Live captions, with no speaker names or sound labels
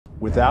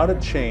Without a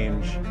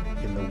change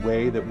in the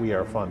way that we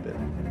are funded,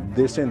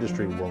 this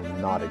industry will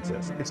not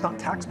exist. It's not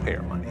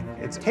taxpayer money,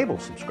 it's cable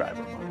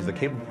subscriber money. The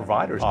cable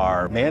providers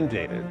are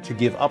mandated to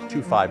give up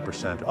to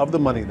 5% of the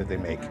money that they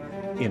make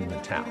in the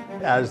town.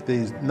 As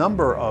the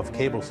number of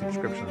cable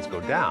subscriptions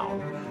go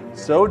down,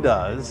 so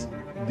does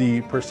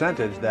the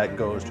percentage that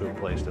goes to a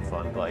place to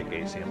fund like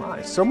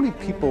ACMi. So many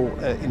people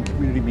in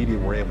community media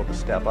were able to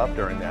step up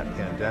during that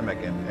pandemic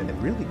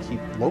and really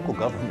keep local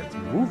governments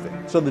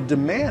moving. So the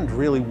demand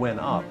really went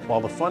up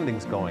while the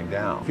funding's going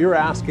down. If you're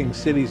asking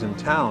cities and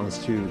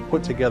towns to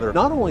put together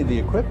not only the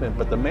equipment,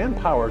 but the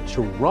manpower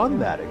to run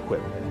that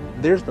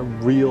equipment, there's the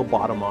real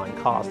bottom line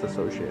cost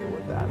associated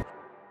with that.